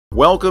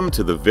Welcome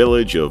to the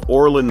village of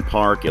Orland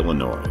Park,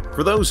 Illinois.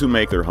 For those who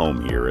make their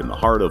home here in the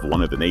heart of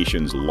one of the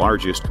nation's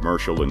largest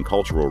commercial and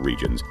cultural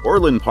regions,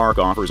 Orland Park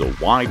offers a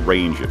wide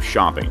range of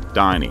shopping,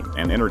 dining,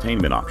 and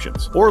entertainment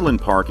options. Orland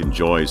Park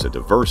enjoys a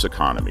diverse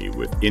economy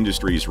with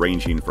industries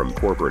ranging from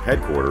corporate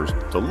headquarters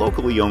to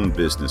locally owned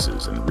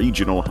businesses and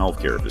regional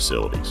healthcare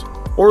facilities.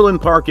 Orland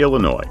Park,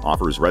 Illinois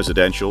offers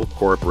residential,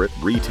 corporate,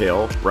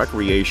 retail,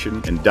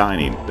 recreation, and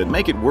dining that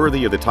make it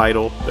worthy of the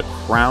title, the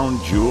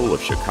crown jewel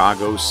of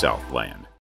Chicago's Southland.